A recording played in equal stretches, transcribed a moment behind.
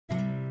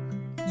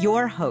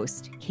Your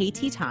host,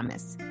 KT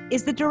Thomas,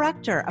 is the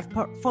Director of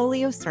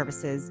Portfolio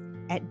Services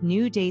at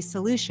New Day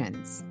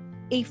Solutions,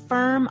 a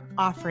firm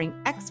offering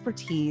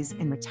expertise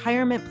in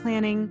retirement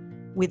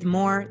planning with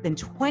more than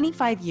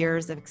 25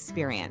 years of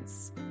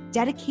experience,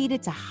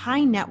 dedicated to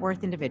high net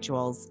worth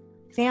individuals,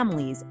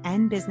 families,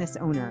 and business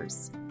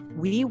owners.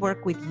 We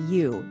work with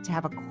you to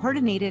have a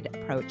coordinated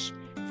approach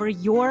for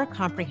your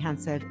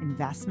comprehensive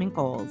investment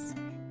goals,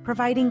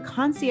 providing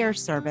concierge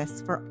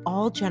service for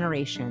all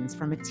generations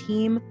from a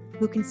team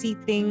who can see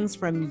things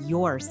from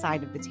your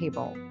side of the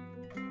table.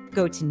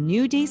 Go to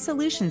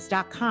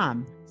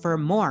newdaysolutions.com for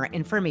more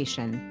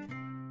information.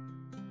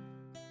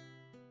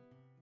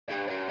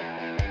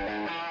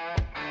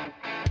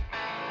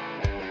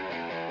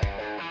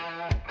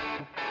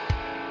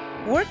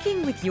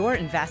 Working with your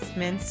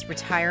investments,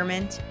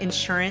 retirement,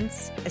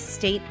 insurance,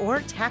 estate, or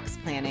tax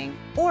planning,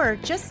 or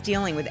just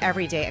dealing with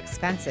everyday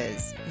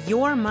expenses,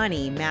 your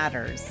money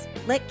matters.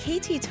 Let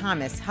KT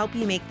Thomas help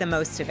you make the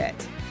most of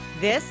it.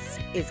 This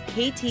is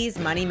KT's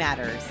Money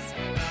Matters.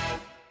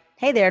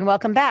 Hey there, and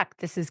welcome back.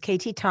 This is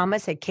KT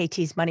Thomas at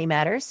KT's Money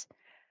Matters,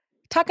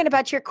 talking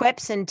about your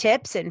quips and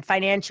tips and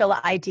financial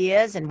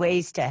ideas and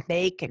ways to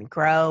make and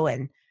grow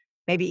and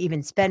maybe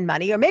even spend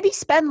money or maybe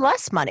spend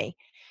less money.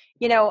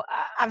 You know,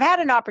 I've had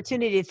an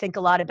opportunity to think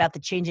a lot about the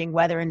changing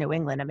weather in New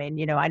England. I mean,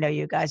 you know, I know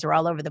you guys are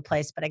all over the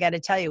place, but I got to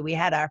tell you, we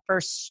had our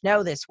first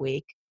snow this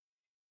week,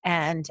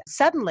 and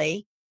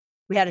suddenly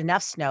we had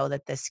enough snow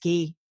that the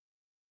ski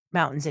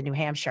mountains in New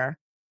Hampshire,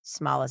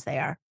 small as they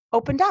are,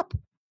 opened up.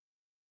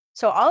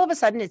 So all of a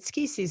sudden it's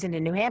ski season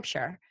in New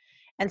Hampshire.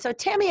 And so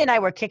Tammy and I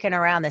were kicking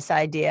around this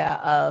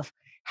idea of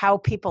how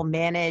people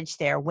manage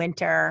their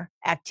winter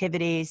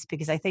activities,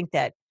 because I think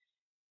that,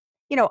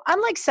 you know,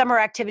 unlike summer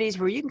activities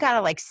where you can kind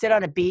of like sit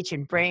on a beach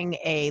and bring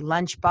a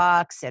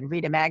lunchbox and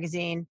read a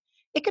magazine,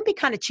 it can be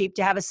kind of cheap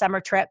to have a summer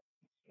trip.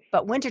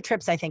 But winter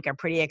trips, I think, are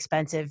pretty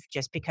expensive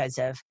just because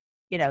of,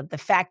 you know, the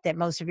fact that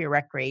most of your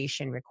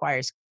recreation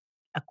requires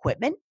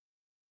equipment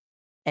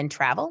and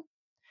travel.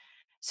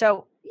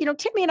 So, you know,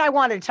 Timmy and I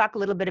wanted to talk a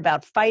little bit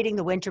about fighting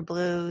the winter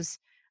blues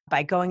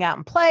by going out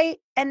and play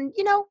and,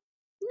 you know,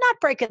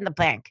 not breaking the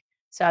bank.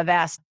 So I've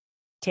asked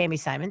Tammy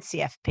Simon,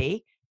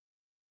 CFP,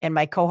 and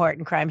my cohort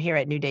in crime here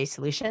at New Day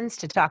Solutions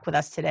to talk with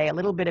us today a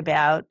little bit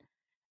about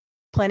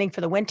planning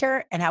for the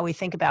winter and how we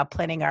think about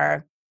planning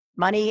our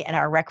money and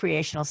our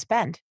recreational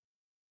spend.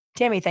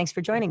 Tammy, thanks for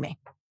joining me.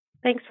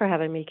 Thanks for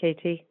having me,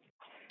 KT.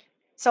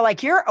 So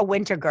like you're a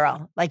winter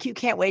girl, like you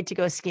can't wait to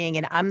go skiing,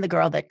 and I'm the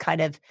girl that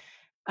kind of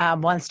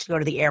wants to go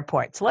to the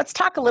airport. So let's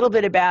talk a little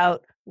bit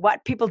about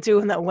what people do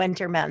in the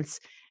winter months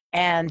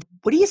and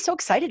what are you so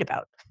excited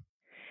about?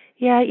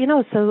 Yeah, you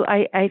know, so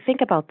I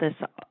think about this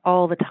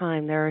all the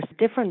time. There are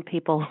different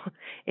people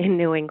in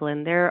New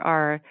England. There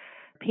are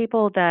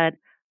people that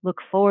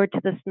look forward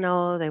to the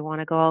snow. They want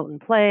to go out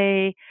and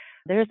play.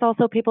 There's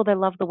also people that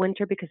love the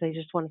winter because they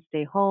just want to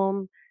stay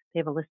home. They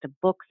have a list of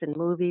books and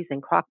movies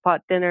and crockpot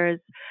dinners.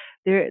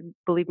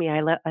 Believe me, I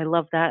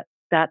love that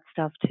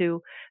stuff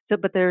too. So,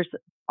 but there's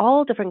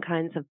all different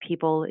kinds of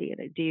people.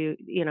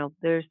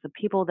 There's the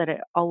people that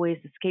always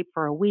escape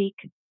for a week.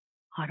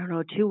 I don't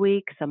know, 2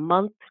 weeks, a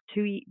month,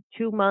 2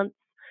 months.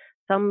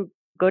 Some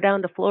go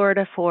down to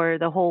Florida for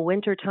the whole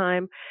winter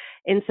time.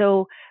 And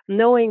so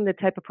knowing the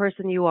type of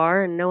person you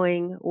are and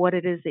knowing what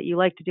it is that you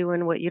like to do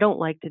and what you don't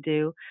like to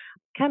do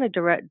kind of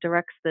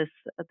directs this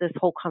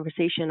whole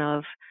conversation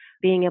of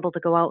being able to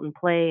go out and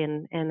play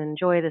and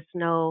enjoy the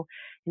snow.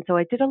 And so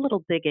I did a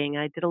little digging.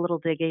 I did a little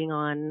digging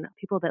on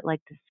people that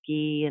like to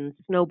ski and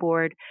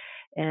snowboard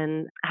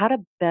and how to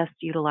best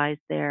utilize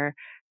their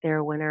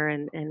winter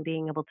and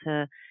being able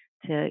to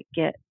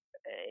get,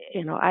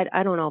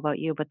 I don't know about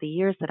you, but the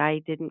years that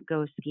I didn't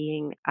go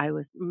skiing, I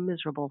was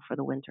miserable for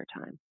the winter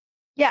time.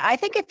 Yeah, I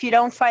think if you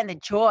don't find the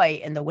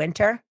joy in the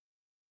winter,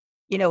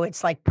 you know,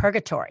 it's like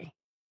purgatory,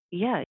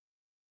 Yeah.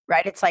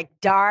 right? It's like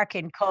dark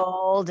and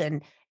cold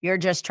and you're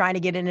just trying to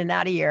get in and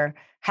out of your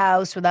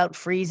house without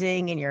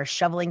freezing and you're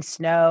shoveling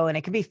snow and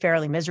it can be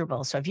fairly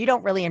miserable. So if you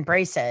don't really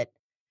embrace it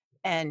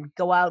and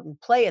go out and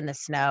play in the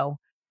snow,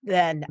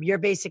 then you're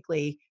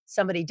basically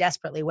somebody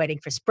desperately waiting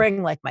for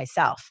spring like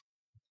myself,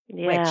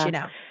 which, Yeah. you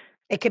know,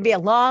 it can be a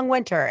long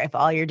winter if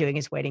all you're doing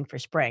is waiting for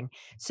spring.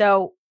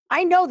 So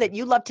I know that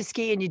you love to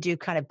ski and you do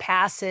kind of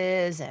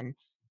passes and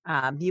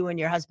you and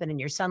your husband and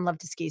your son love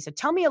to ski. So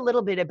tell me a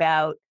little bit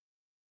about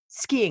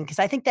skiing, because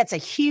I think that's a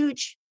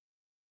huge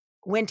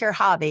winter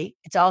hobby.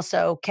 It's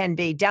also can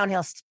be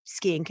downhill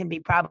skiing can be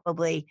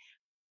probably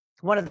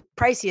one of the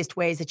priciest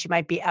ways that you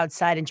might be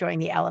outside enjoying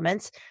the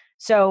elements.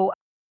 So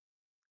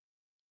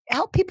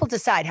help people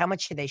decide how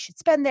much they should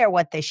spend there,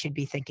 what they should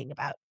be thinking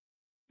about.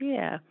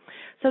 Yeah.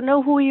 So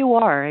know who you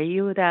are. Are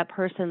you that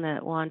person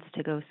that wants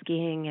to go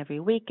skiing every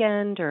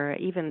weekend or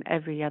even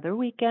every other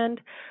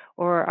weekend?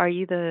 Or are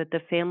you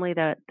the family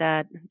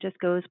that just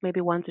goes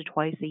maybe once or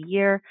twice a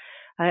year?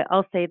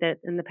 I'll say that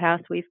in the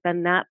past we've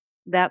been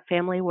that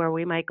family where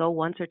we might go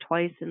once or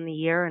twice in the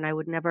year, and I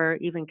would never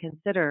even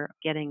consider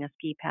getting a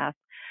ski pass.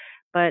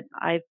 But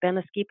I've been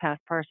a ski pass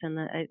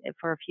person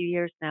for a few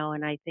years now,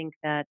 and I think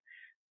that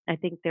I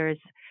think there's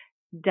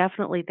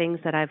definitely things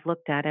that I've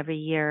looked at every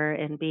year,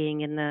 and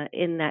being in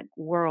that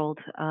world,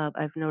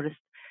 I've noticed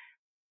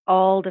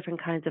all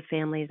different kinds of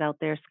families out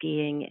there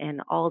skiing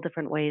and all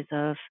different ways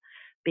of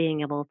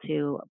being able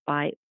to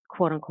buy,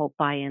 quote unquote,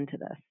 buy into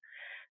this.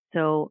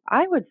 So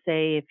I would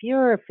say if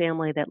you're a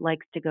family that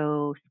likes to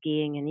go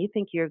skiing and you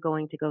think you're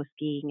going to go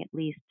skiing at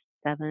least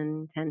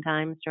 7, 10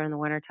 times during the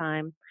winter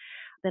time,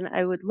 then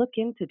I would look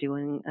into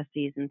doing a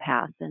season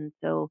pass. And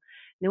so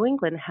New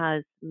England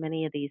has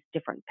many of these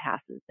different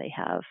passes. They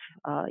have,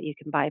 you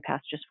can buy a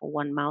pass just for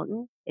one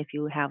mountain. If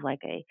you have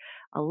like a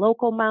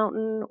local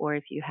mountain, or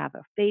if you have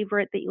a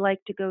favorite that you like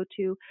to go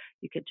to,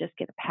 you could just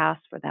get a pass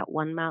for that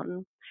one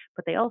mountain.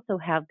 But they also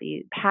have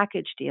the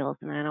package deals,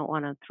 and I don't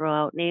want to throw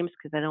out names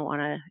because I don't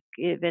want to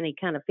give any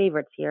kind of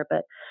favorites here,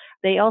 but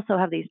they also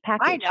have these Why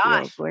package deals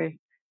not? where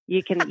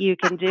you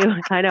can do,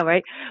 I know,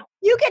 right?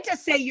 You get to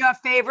say your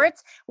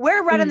favorites.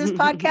 We're running this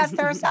podcast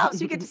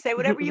ourselves. You get to say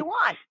whatever you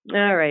want.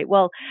 All right.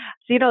 Well,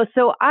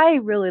 so I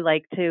really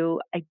like to.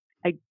 I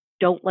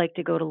don't like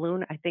to go to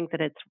Loon. I think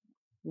that it's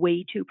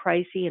way too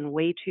pricey and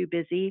way too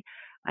busy.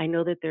 I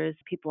know that there's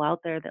people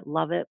out there that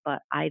love it,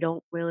 but I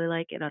don't really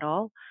like it at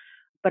all.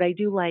 But I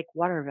do like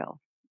Waterville.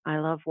 I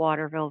love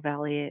Waterville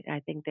Valley. I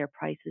think their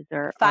prices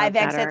are Five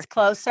better. exits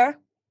closer.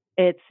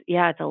 It's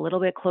a little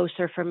bit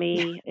closer for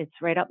me. It's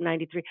right up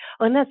 93.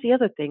 Oh, and that's the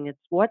other thing. It's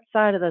what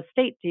side of the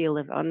state do you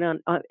live on?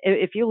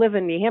 If you live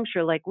in New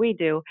Hampshire like we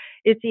do,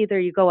 it's either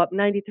you go up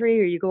 93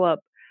 or you go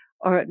up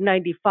or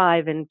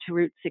 95 and to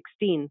Route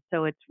 16.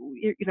 So it's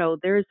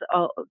there's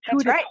two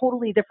That's right.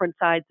 totally different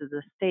sides of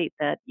the state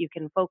that you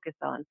can focus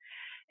on.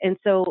 And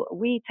so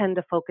we tend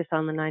to focus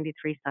on the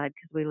 93 side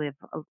because we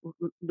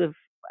live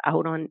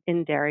out on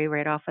in Derry,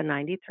 right off of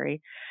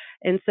 93.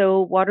 And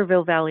so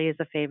Waterville Valley is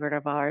a favorite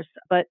of ours.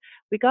 But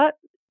we got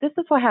this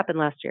is what happened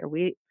last year.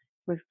 We're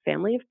a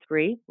family of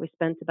three. We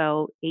spent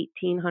about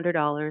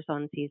 $1,800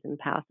 on season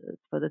passes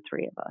for the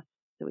three of us.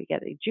 So we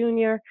get a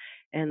junior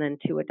and then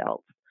two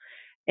adults.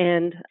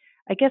 And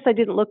I guess I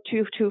didn't look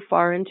too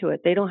far into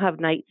it. They don't have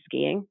night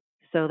skiing,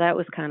 so that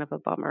was kind of a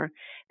bummer.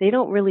 They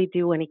don't really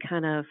do any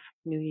kind of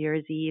New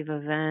Year's Eve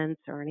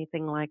events or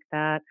anything like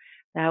that.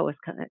 That was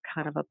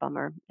kind of a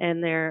bummer.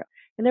 And their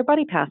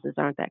buddy passes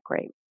aren't that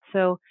great.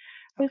 So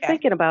I was Okay.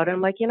 thinking about it.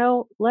 I'm like,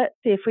 let's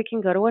see if we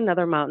can go to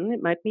another mountain.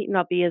 It might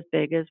not be as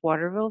big as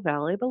Waterville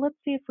Valley, but let's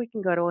see if we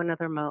can go to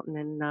another mountain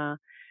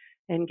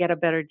and get a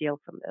better deal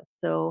from this.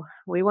 So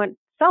we went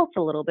south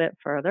a little bit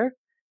further,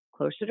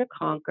 closer to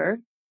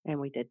Concord, and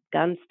we did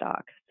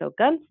Gunstock. So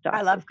Gunstock I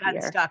this love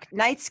year. Gunstock.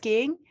 Night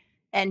skiing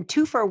and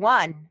 2 for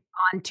 1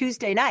 on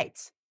Tuesday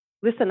nights.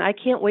 Listen, I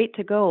can't wait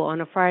to go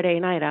on a Friday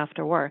night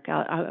after work.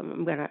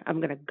 I'm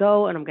gonna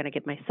go, and I'm gonna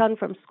get my son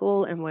from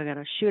school, and we're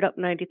gonna shoot up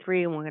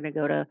 93, and we're gonna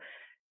go to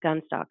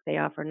Gunstock. They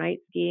offer night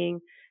skiing.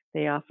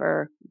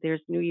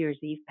 There's New Year's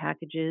Eve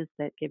packages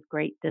that give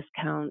great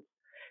discounts.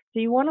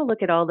 So you want to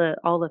look at all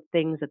the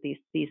things that these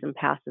season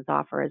passes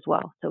offer as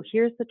well. So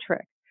here's the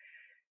trick.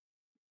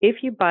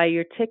 If you buy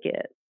your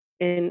ticket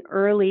in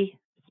early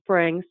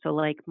spring, so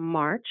like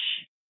March,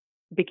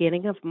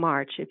 beginning of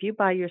March, if you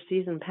buy your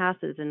season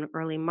passes in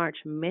early March,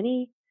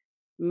 many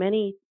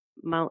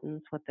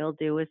mountains, what they'll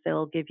do is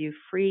they'll give you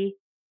free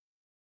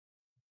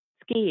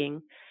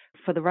skiing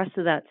for the rest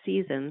of that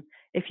season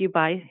if you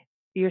buy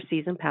your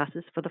season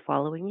passes for the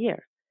following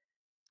year.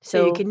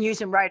 So you So can use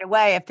them right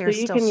away if so there's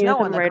you still can use snow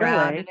on them the right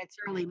ground away. and it's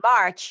early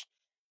March.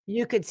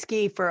 You could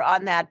ski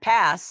on that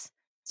pass,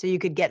 so you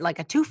could get like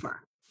a twofer.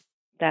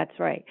 That's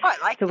right. Oh,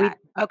 I like So that.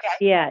 Okay.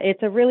 yeah,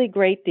 it's a really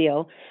great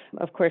deal.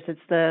 Of course,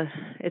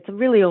 it's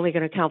really only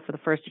going to count for the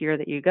first year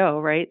that you go,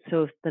 right?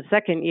 So the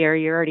second year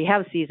you already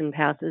have season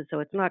passes, so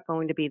it's not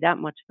going to be that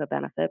much of a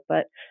benefit.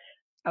 But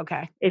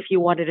Okay. if you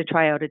wanted to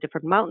try out a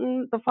different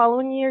mountain the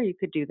following year, you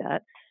could do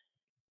that.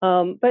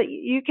 But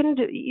you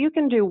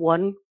can do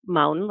one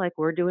mountain, like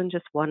we're doing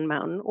just one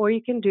mountain, or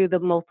you can do the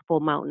multiple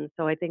mountains.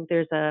 So I think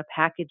there's a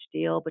package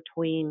deal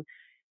between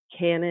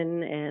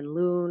Cannon and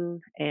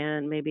Loon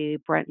and maybe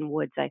Bretton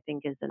Woods, I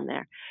think, is in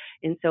there.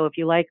 And so if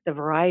you like the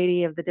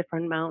variety of the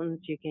different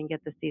mountains, you can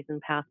get the season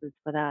passes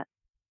for that.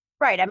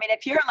 Right. I mean,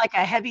 if you're like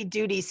a heavy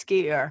duty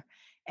skier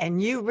and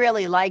you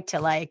really like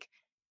to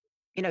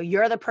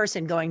you're the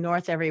person going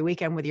north every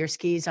weekend with your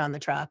skis on the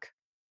truck,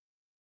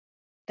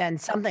 then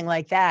something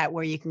like that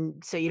where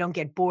so you don't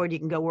get bored, you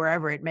can go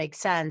wherever it makes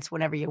sense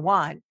whenever you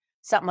want.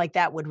 Something like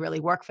that would really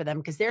work for them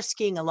because they're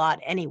skiing a lot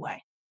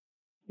anyway.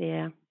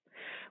 Yeah.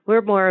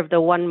 We're more of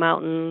the one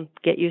mountain,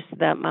 get used to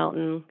that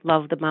mountain,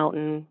 love the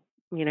mountain.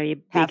 You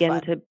Have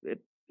begin fun.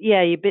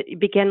 you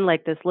begin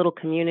like this little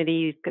community.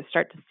 You could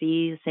start to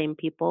see the same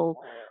people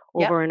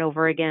Yep. over and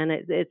over again.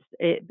 It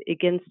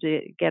begins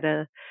to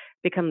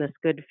become this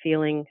good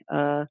feeling.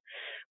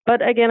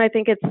 But again, I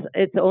think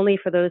it's only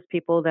for those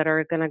people that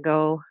are going to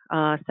go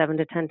 7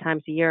 to 10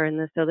 times a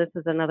year. So this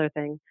is another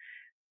thing.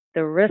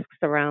 The risks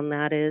around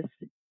that is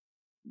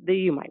that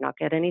you might not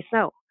get any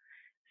snow.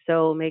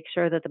 So make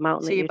sure that the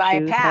mountain So that you you buy a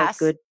choose has pass.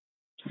 good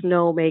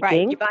snow Right.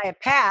 making. You buy a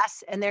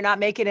pass and they're not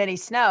making any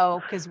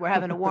snow because we're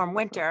having a warm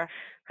winter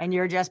and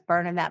you're just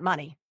burning that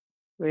money.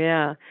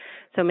 Yeah.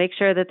 So make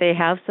sure that they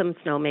have some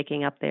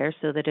snowmaking up there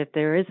so that if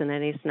there isn't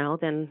any snow,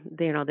 then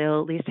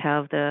they'll at least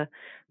have the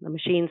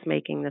machines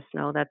making the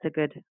snow. That's a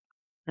good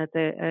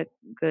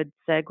segue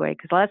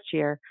because last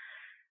year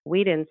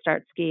we didn't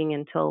start skiing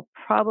until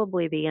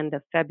probably the end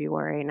of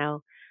February.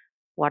 Now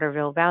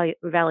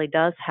Valley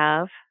does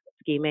have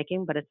ski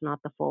making, but it's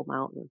not the full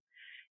mountain.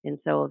 And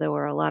so there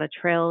were a lot of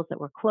trails that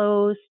were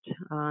closed.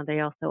 They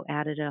also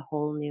added a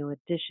whole new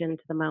addition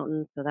to the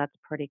mountain, so that's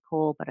pretty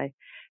cool. But I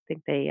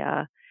think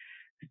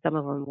some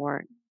of them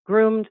weren't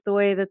groomed the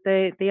way that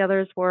the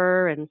others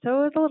were, and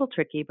so it was a little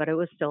tricky, but it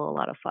was still a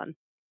lot of fun.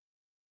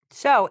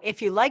 So,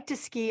 if you like to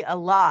ski a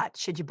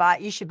lot,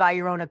 you should buy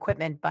your own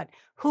equipment, but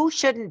who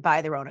shouldn't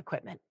buy their own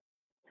equipment?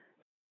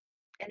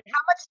 And how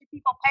much do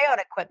people pay on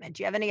equipment?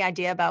 Do you have any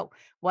idea about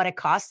what it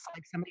costs?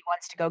 Like somebody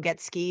wants to go get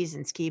skis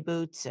and ski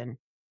boots and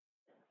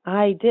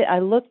I did. I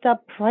looked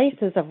up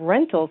prices of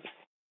rentals.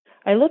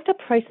 I looked up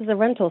prices of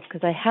rentals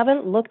because I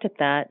haven't looked at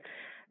that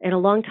in a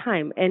long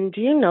time. And do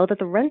you know that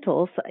the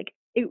rentals like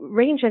it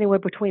range anywhere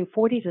between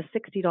 $40 to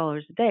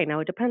 $60 a day? Now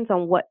it depends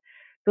on what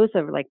those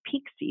are like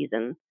peak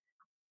season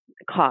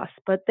costs,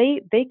 but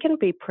they can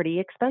be pretty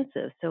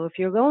expensive. So if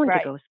you're going to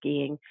right. go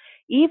skiing,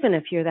 even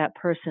if you're that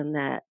person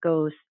that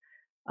goes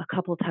a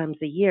couple times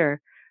a year,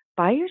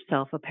 buy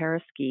yourself a pair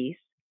of skis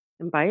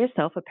and buy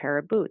yourself a pair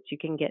of boots. You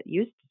can get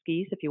used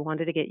skis if you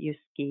wanted to get used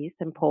skis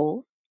and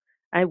poles.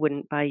 I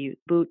wouldn't buy you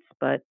boots,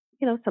 but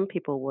some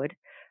people would.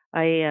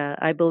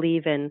 I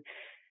believe in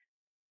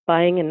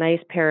buying a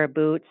nice pair of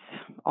boots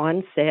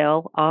on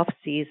sale off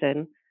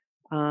season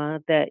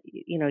that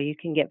you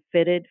can get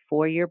fitted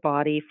for your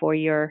body for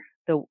your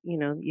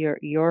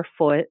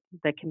foot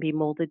that can be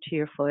molded to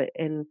your foot.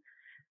 And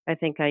I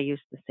think I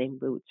used the same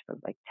boots for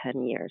like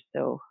 10 years.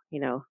 So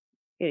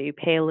you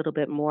pay a little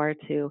bit more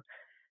to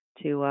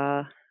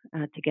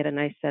get a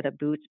nice set of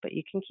boots, but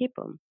you can keep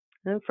them.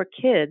 And for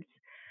kids,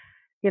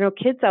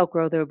 kids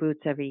outgrow their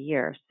boots every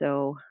year.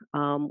 So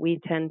we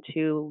tend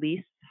to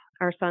lease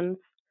our son's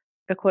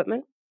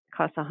equipment.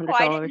 Costs a Oh, hundred I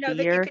didn't dollars a know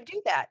that you year. could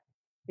do that.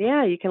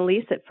 Yeah, you can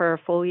lease it for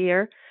a full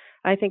year.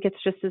 I think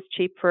it's just as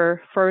cheap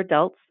for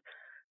adults.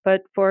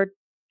 But for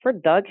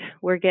Doug,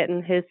 we're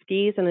getting his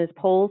skis and his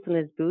poles and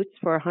his boots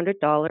for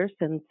 $100,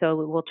 and so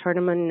we'll turn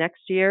him in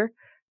next year,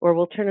 or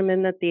we'll turn him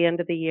in at the end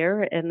of the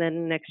year, and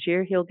then next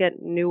year he'll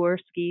get newer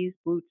skis,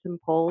 boots, and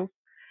poles.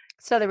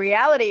 So the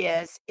reality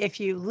is if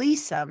you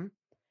lease them,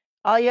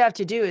 all you have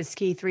to do is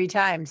ski 3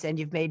 times and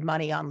you've made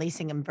money on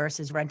leasing them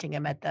versus renting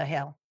them at the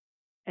hill.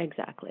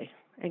 Exactly,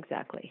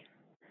 exactly.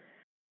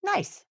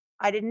 Nice.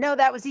 I didn't know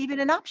that was even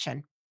an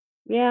option.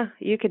 Yeah,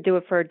 you could do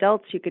it for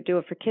adults. You could do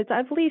it for kids.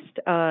 I've leased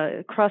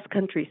cross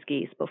country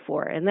skis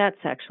before, and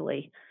that's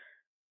actually,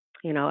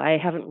 I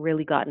haven't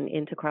really gotten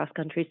into cross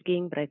country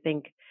skiing, but I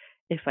think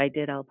if I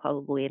did, I'll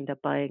probably end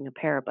up buying a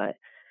pair. But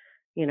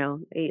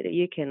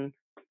you can.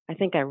 I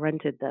think I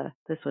rented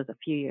this was a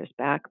few years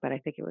back, but I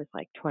think it was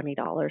like $20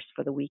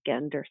 for the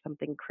weekend or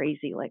something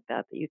crazy like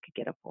that that you could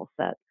get a full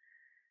set.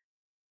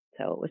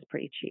 So it was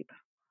pretty cheap.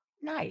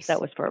 That Nice.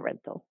 was for a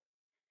rental.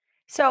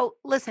 So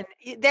listen,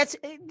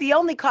 the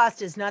only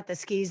cost is not the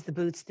skis, the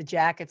boots, the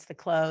jackets, the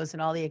clothes,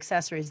 and all the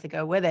accessories that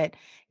go with it.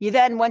 You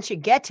then, once you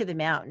get to the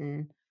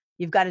mountain,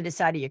 you've got to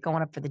decide, are you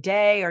going up for the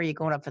day or are you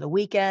going up for the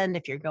weekend?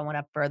 If you're going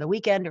up for the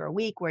weekend or a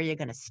week, where are you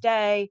going to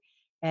stay?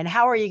 And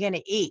how are you going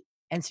to eat?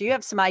 And so you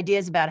have some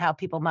ideas about how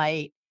people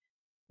might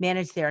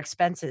manage their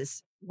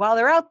expenses while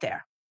they're out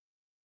there.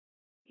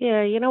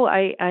 Yeah,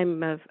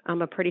 I'm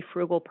a pretty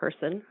frugal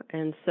person,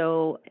 and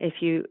so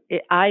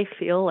I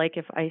feel like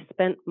if I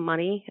spent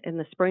money in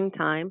the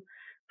springtime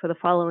for the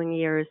following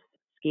year's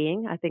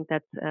skiing, I think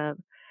that's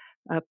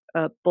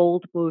a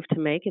bold move to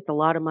make. It's a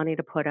lot of money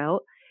to put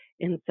out,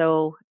 and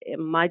so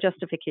my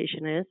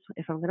justification is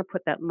if I'm going to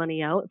put that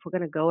money out, if we're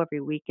going to go every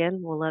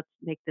weekend, well, let's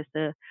make this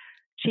a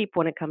cheap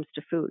when it comes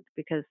to food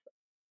because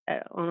I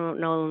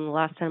don't know when the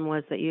last time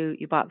was that you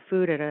bought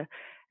food at a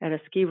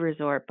ski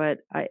resort, but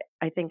I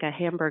think a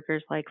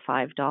hamburger's like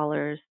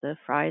 $5. The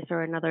fries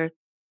are another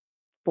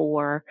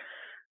 4.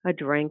 A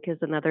drink is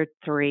another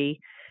 3.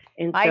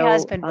 And My so,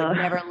 husband would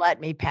never let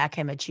me pack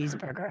him a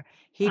cheeseburger.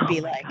 He'd oh be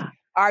my like, god.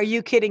 "Are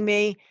you kidding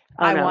me?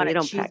 Oh I no, want you a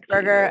don't pack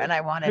cheeseburger cheeseburgers. and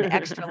I want an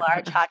extra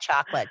large hot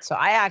chocolate." So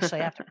I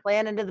actually have to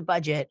plan into the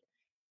budget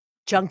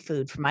junk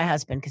food for my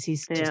husband because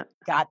he's Yeah. just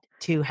got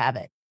to have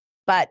it.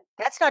 But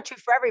that's not true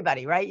for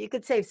everybody, right? You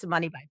could save some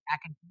money by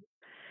packing.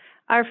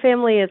 Our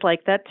family is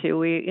like that too.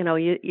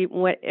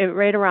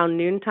 Right around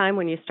noontime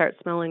when you start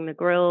smelling the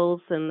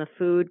grills and the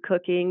food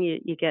cooking,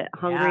 you get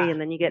hungry Yeah,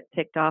 and then you get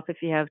ticked off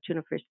if you have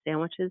tuna fish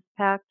sandwiches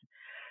packed.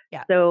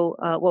 yeah. So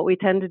what we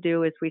tend to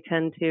do is we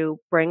tend to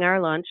bring our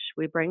lunch,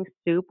 we bring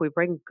soup, we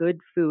bring good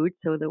food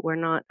so that we're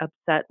not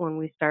upset when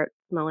we start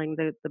smelling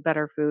the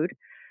better food.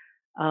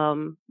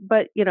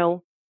 But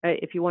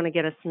if you want to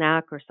get a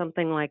snack or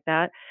something like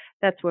that,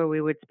 that's where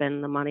we would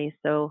spend the money.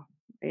 So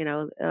you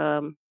know,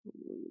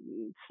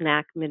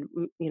 snack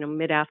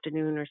mid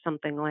afternoon or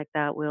something like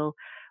that. We'll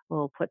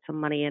put some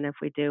money in if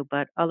we do.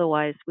 But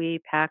otherwise, we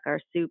pack our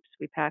soups,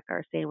 we pack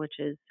our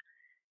sandwiches,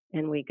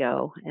 and we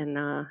go. And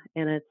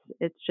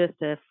it's just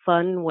a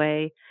fun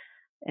way,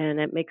 and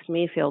it makes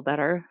me feel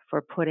better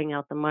for putting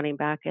out the money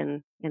back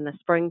in the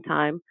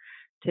springtime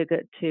to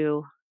get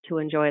to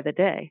enjoy the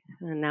day.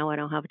 And now I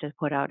don't have to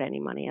put out any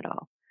money at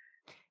all.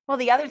 Well,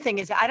 the other thing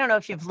is, I don't know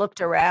if you've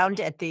looked around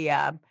at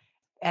the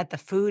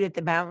food at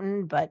the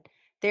mountain, but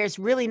there's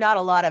really not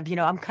a lot of,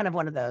 I'm kind of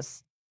one of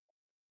those.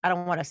 I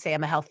don't want to say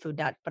I'm a health food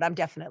nut, but I'm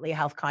definitely a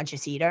health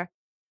conscious eater.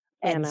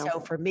 You And know. so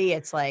for me,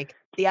 it's like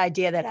the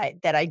idea that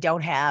I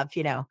don't have,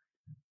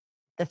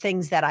 the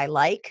things that I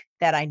like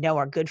that I know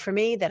are good for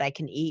me that I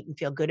can eat and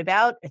feel good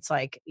about. It's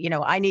like,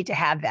 I need to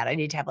have that. I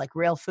need to have like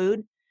real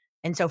food.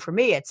 And so for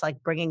me, it's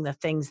like bringing the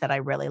things that I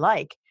really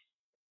like.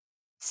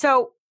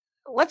 So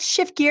let's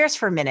shift gears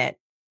for a minute.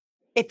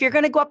 If you're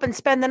going to go up and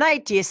spend the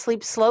night, do you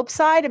sleep slope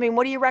side? I mean,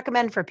 what do you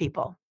recommend for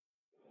people?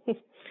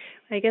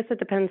 I guess it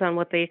depends on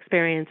what the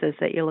experience is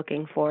that you're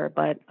looking for,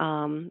 but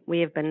we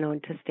have been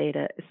known to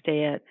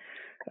stay at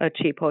a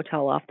cheap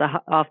hotel off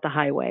the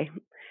highway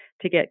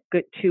to get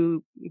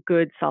two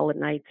good solid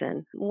nights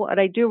in. What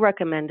I do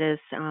recommend is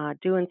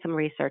doing some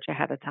research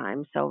ahead of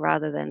time. So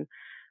rather than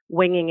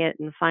winging it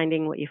and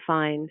finding what you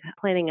find,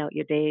 planning out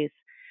your days.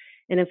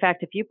 And in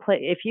fact, if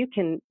you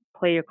can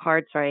play your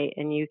cards right,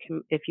 and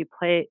if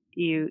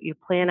you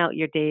plan out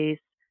your days.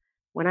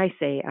 When I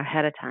say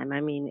ahead of time,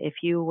 I mean if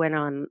you went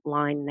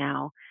online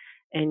now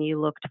and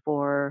you looked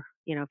for,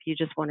 if you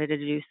just wanted to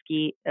do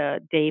ski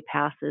day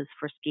passes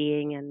for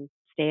skiing and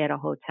stay at a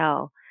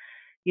hotel,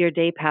 your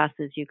day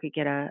passes, you could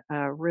get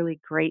a really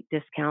great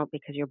discount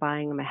because you're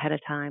buying them ahead of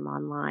time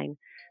online.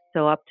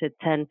 So up to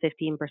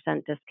 10-15%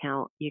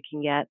 discount you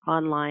can get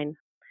online.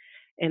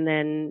 And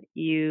then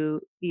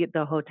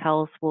the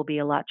hotels will be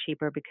a lot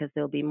cheaper because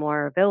there'll be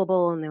more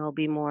available, and there will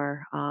be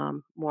more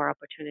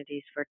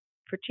opportunities for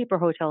cheaper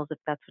hotels if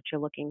that's what you're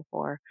looking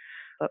for.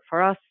 But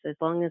for us, as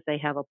long as they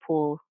have a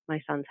pool,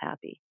 my son's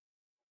happy.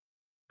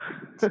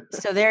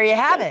 So there you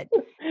have it.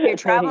 You're There you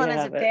traveling as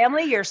a have it.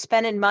 family, you're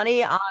spending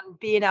money on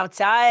being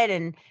outside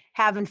and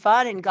having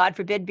fun and God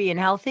forbid being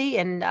healthy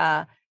and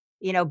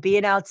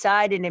being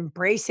outside and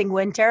embracing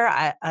winter.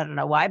 I don't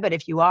know why, but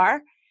if you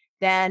are,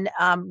 then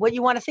what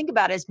you want to think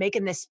about is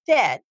making this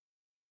fit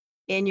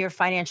in your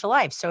financial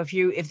life. So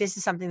if this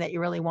is something that you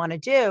really want to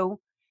do,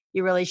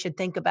 you really should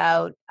think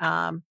about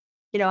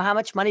how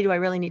much money do I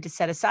really need to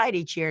set aside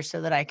each year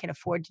so that I can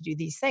afford to do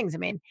these things. I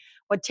mean,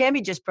 what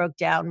Tammy just broke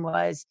down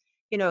was,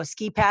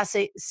 ski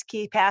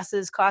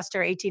passes cost her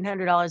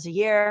 $1,800 a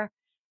year.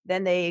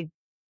 Then they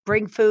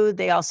bring food,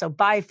 they also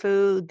buy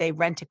food, they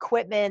rent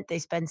equipment, they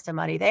spend some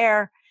money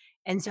there.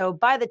 And so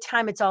by the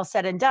time it's all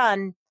said and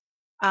done,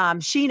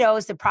 she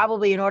knows that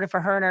probably in order for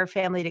her and her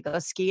family to go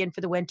skiing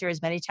for the winter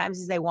as many times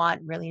as they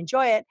want and really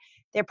enjoy it,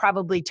 they're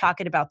probably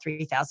talking about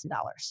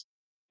 $3,000.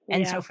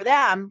 And so Yeah. for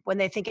them, when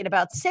they're thinking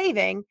about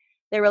saving,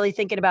 they're really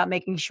thinking about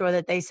making sure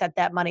that they set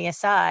that money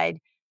aside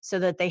so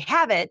that they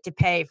have it to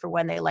pay for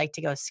when they like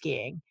to go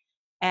skiing.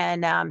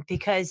 And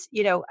because,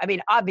 I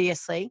mean,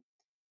 obviously,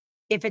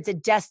 if it's a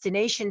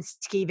destination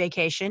ski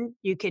vacation,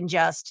 you can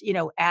just,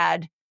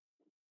 add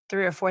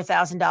 3 or 4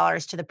 thousand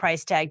dollars to the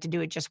price tag to do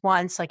it just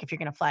once. Like if you're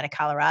going to fly to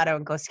Colorado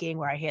and go skiing,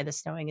 where I hear the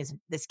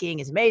skiing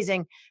is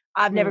amazing.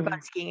 I've never gone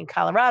Mm. skiing in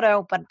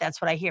Colorado, but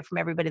that's what I hear from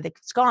everybody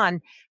that's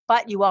gone.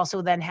 But you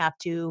also then have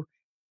to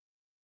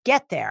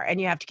get there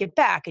and you have to get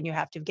back and you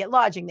have to get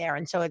lodging there.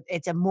 And so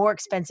it's a more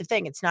expensive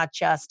thing. It's not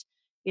just,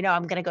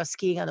 I'm going to go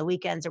skiing on the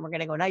weekends and we're going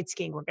to go night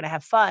skiing. We're going to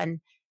have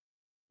fun.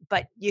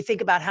 But you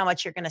think about how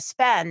much you're going to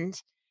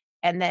spend.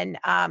 And then,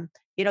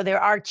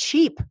 there are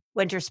cheap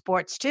winter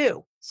sports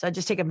too. So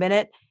just take a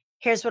minute.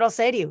 Here's what I'll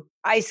say to you: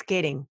 ice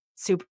skating,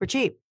 super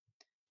cheap.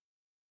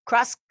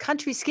 Cross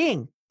country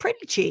skiing,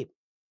 pretty cheap.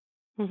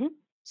 Hmm.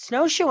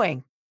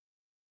 Snowshoeing,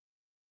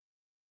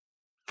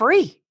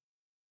 free.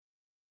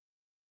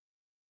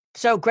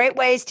 So great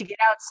ways to get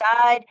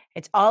outside.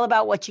 It's all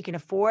about what you can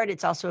afford.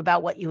 It's also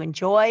about what you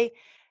enjoy.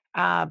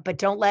 But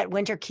don't let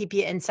winter keep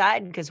you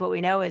inside because what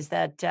we know is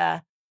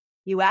that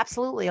you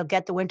absolutely will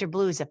get the winter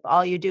blues if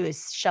all you do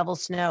is shovel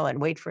snow and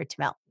wait for it to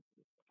melt.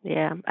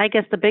 Yeah. I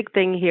guess the big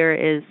thing here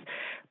is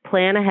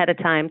plan ahead of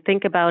time.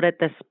 Think about it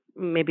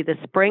maybe the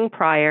spring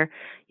prior.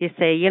 You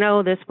say,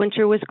 this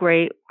winter was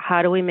great.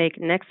 How do we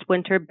make next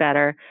winter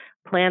better?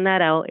 Plan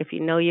that out. If you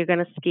know you're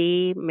going to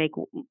ski, make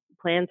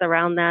plans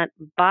around that.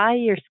 Buy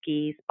your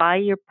skis, buy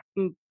your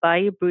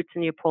boots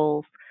and your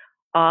poles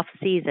off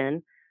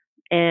season,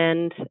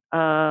 and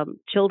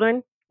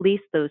children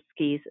lease those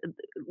skis,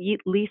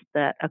 lease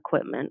that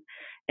equipment,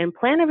 and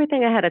plan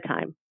everything ahead of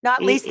time.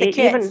 Not lease the kids,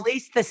 Even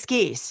lease the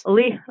skis.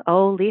 lease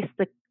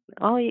the.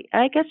 Oh,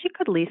 I guess you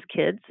could lease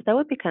kids. That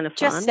would be kind of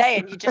Just fun.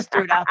 saying, you just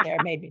threw it out there,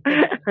 made me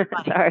think it was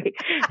funny. Sorry.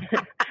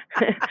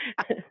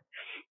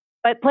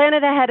 But plan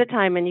it ahead of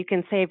time, and you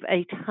can save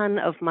a ton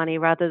of money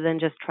rather than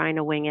just trying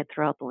to wing it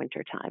throughout the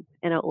winter time.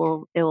 And it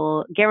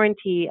will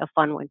guarantee a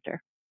fun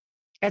winter.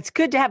 It's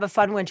good to have a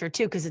fun winter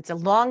too, because it's a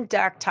long,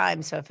 dark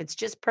time. So if it's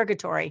just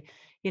purgatory,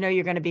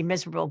 you're going to be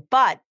miserable.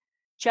 But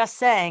just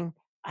saying,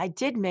 I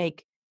did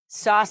make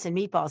sauce and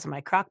meatballs in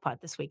my crock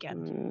pot this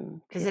weekend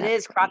because it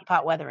is crock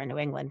pot weather in New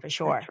England for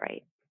sure. That's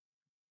right.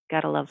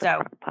 Gotta love the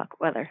crock pot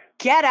weather.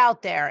 Get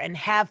out there and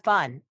have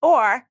fun,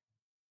 or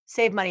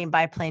save money and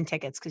buy plane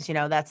tickets because,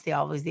 that's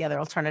always the other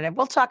alternative.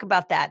 We'll talk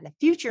about that in a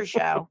future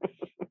show.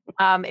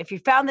 If you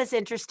found this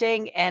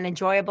interesting and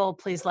enjoyable,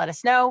 please let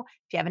us know.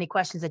 If you have any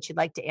questions that you'd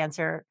like to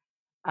answer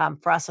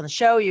for us on the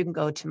show, you can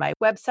go to my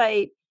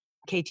website,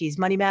 KT's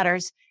Money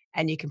Matters,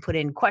 and you can put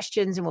in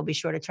questions and we'll be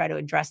sure to try to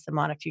address them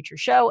on a future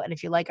show. And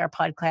if you like our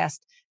podcast,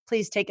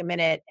 please take a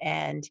minute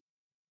and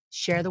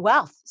share the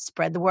wealth,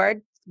 spread the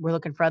word. We're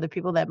looking for other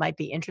people that might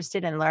be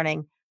interested in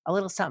learning a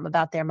little something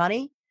about their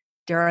money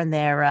during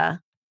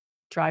their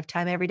drive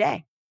time every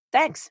day.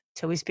 Thanks.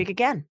 Till we speak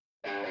again.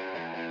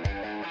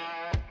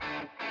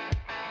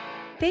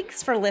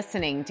 Thanks for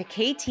listening to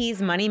KT's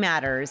Money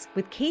Matters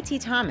with KT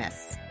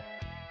Thomas.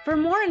 For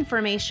more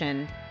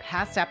information,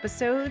 past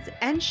episodes,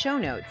 and show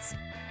notes,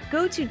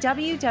 go to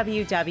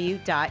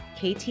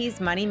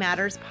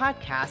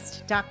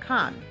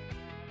www.ktsmoneymatterspodcast.com.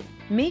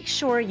 Make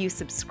sure you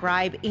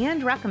subscribe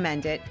and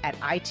recommend it at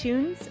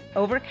iTunes,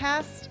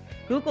 Overcast,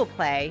 Google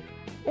Play,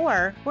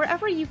 or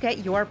wherever you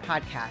get your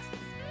podcasts.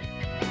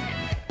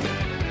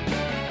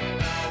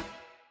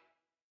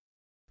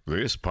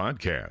 This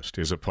podcast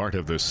is a part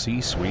of the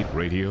C-Suite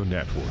Radio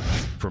Network.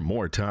 For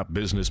more top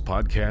business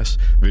podcasts,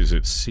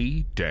 visit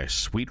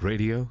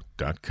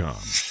c-suiteradio.com.